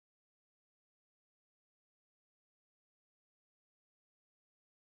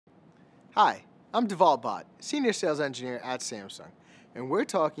Hi, I'm Deval Bhatt, Senior Sales Engineer at Samsung, and we're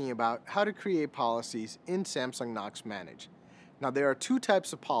talking about how to create policies in Samsung Knox Manage. Now, there are two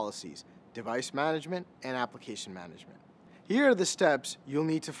types of policies, device management and application management. Here are the steps you'll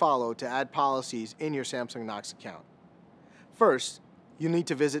need to follow to add policies in your Samsung Knox account. First, you'll need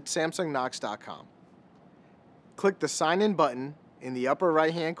to visit samsungknox.com. Click the Sign In button in the upper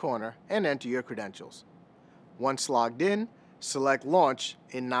right-hand corner and enter your credentials. Once logged in, select Launch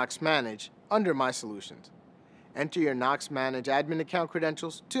in Knox Manage under My Solutions. Enter your Knox Manage admin account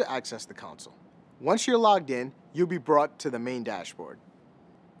credentials to access the console. Once you're logged in, you'll be brought to the main dashboard.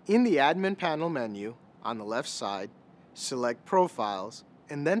 In the Admin Panel menu, on the left side, select Profiles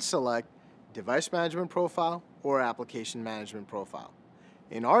and then select Device Management Profile or Application Management Profile.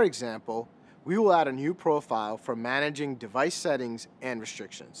 In our example, we will add a new profile for managing device settings and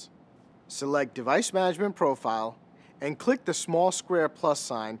restrictions. Select Device Management Profile and click the small square plus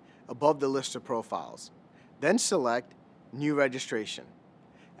sign above the list of profiles. Then select New Registration.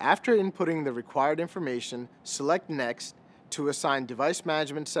 After inputting the required information, select Next to assign device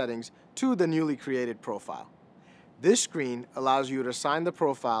management settings to the newly created profile. This screen allows you to assign the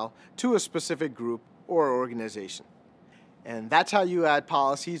profile to a specific group or organization. And that's how you add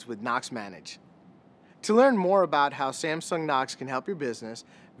policies with Knox Manage. To learn more about how Samsung Knox can help your business,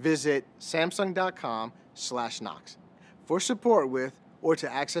 visit samsung.com/Knox. For support with or to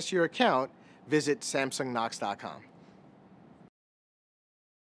access your account, visit samsungknox.com.